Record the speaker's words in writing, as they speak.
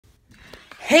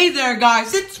Hey there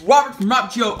guys, it's Robert from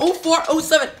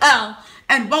RobGeo0407L,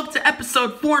 and welcome to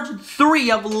episode 403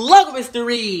 of Logo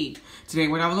Mystery. Today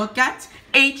we're going to look at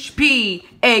HP,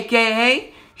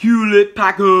 aka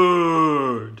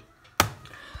Hewlett-Packard.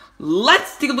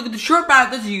 Let's take a look at the short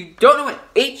bio if you don't know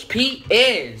what HP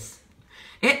is.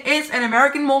 It is an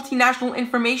American multinational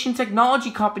information technology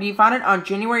company founded on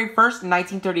January 1st,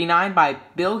 1939 by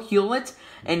Bill Hewlett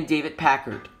and David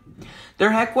Packard.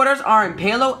 Their headquarters are in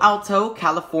Palo Alto,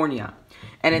 California,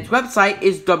 and its website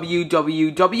is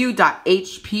www.hp.com.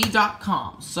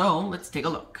 So, let's take a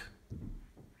look.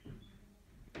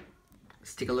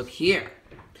 Let's take a look here.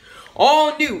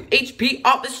 All new HP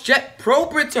OfficeJet Pro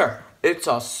Printer. It's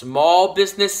a small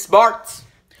business smart.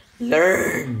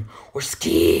 Learn or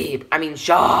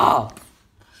shop.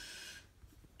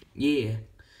 Yeah.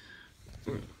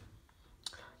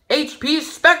 HP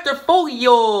Spectre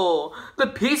Folio, the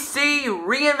PC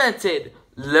reinvented.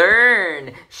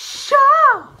 Learn,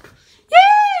 shop,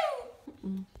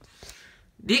 yay!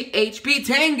 The HP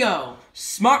Tango,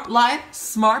 Smart Life,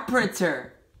 Smart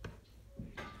Printer.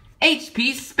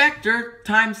 HP Spectre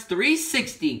times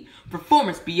 360,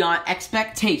 performance beyond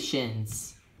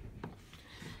expectations.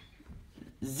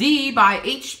 Z by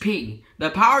HP,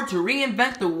 the power to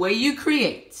reinvent the way you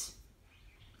create.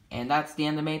 And that's the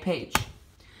end of the main page.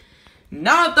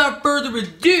 Now, without further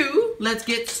ado, let's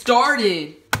get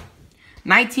started.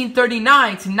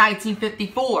 1939 to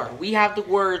 1954. We have the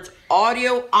words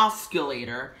audio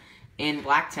oscillator in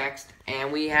black text,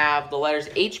 and we have the letters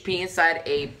HP inside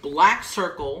a black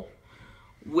circle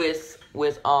with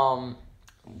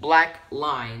black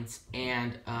lines,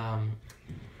 and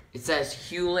it says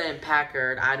Hewlett and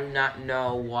Packard. I do not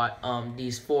know what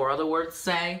these four other words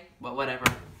say, but whatever.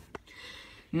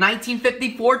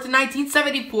 1954 to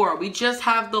 1974, we just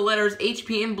have the letters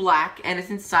HP in black, and it's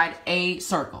inside a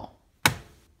circle.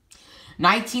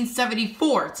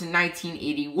 1974 to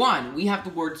 1981, we have the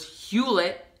words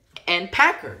Hewlett and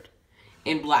Packard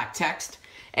in black text,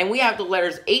 and we have the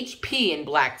letters HP in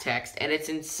black text, and it's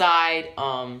inside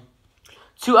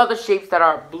two other shapes that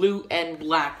are blue and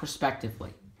black,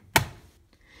 respectively.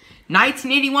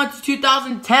 1981 to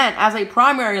 2010 as a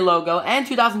primary logo, and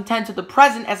 2010 to the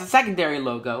present as a secondary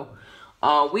logo.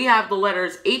 We have the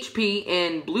letters HP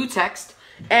in blue text,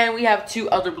 and we have two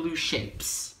other blue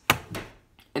shapes.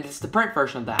 And this is the print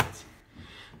version of that.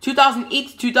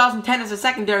 2008 to 2010 as a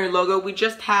secondary logo, we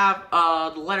just have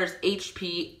the letters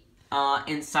HP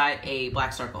inside a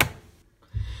black circle.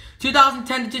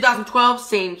 2010 to 2012,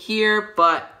 same here,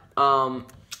 but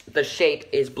the shape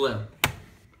is blue.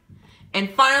 And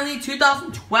finally,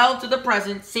 2012 to the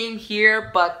present, same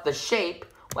here, but the shape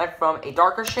went from a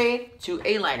darker shade to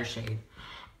a lighter shade.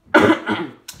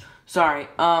 Sorry.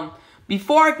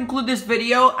 Before I conclude this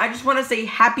video, I just want to say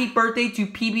happy birthday to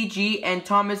PBG and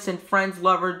Thomas and Friends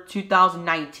Lover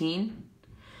 2019.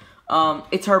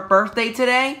 It's her birthday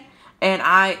today,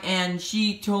 and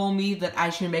she told me that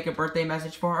I should make a birthday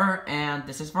message for her, and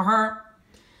this is for her.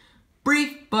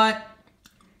 Brief, but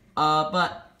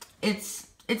it's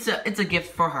a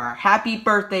gift for her. Happy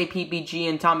birthday, PBG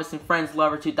and Thomas and Friends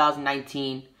Lover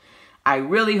 2019. I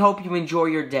really hope you enjoy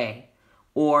your day.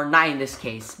 Or night in this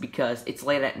case, because it's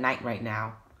late at night right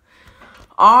now.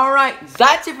 Alright,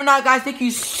 that's it for now, guys. Thank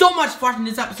you so much for watching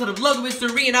this episode of Logo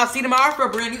Mystery, and I'll see you tomorrow for a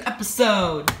brand new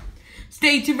episode.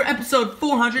 Stay tuned for episode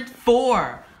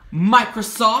 404.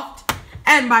 Microsoft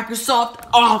and Microsoft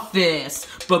Office.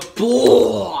 But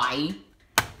boy...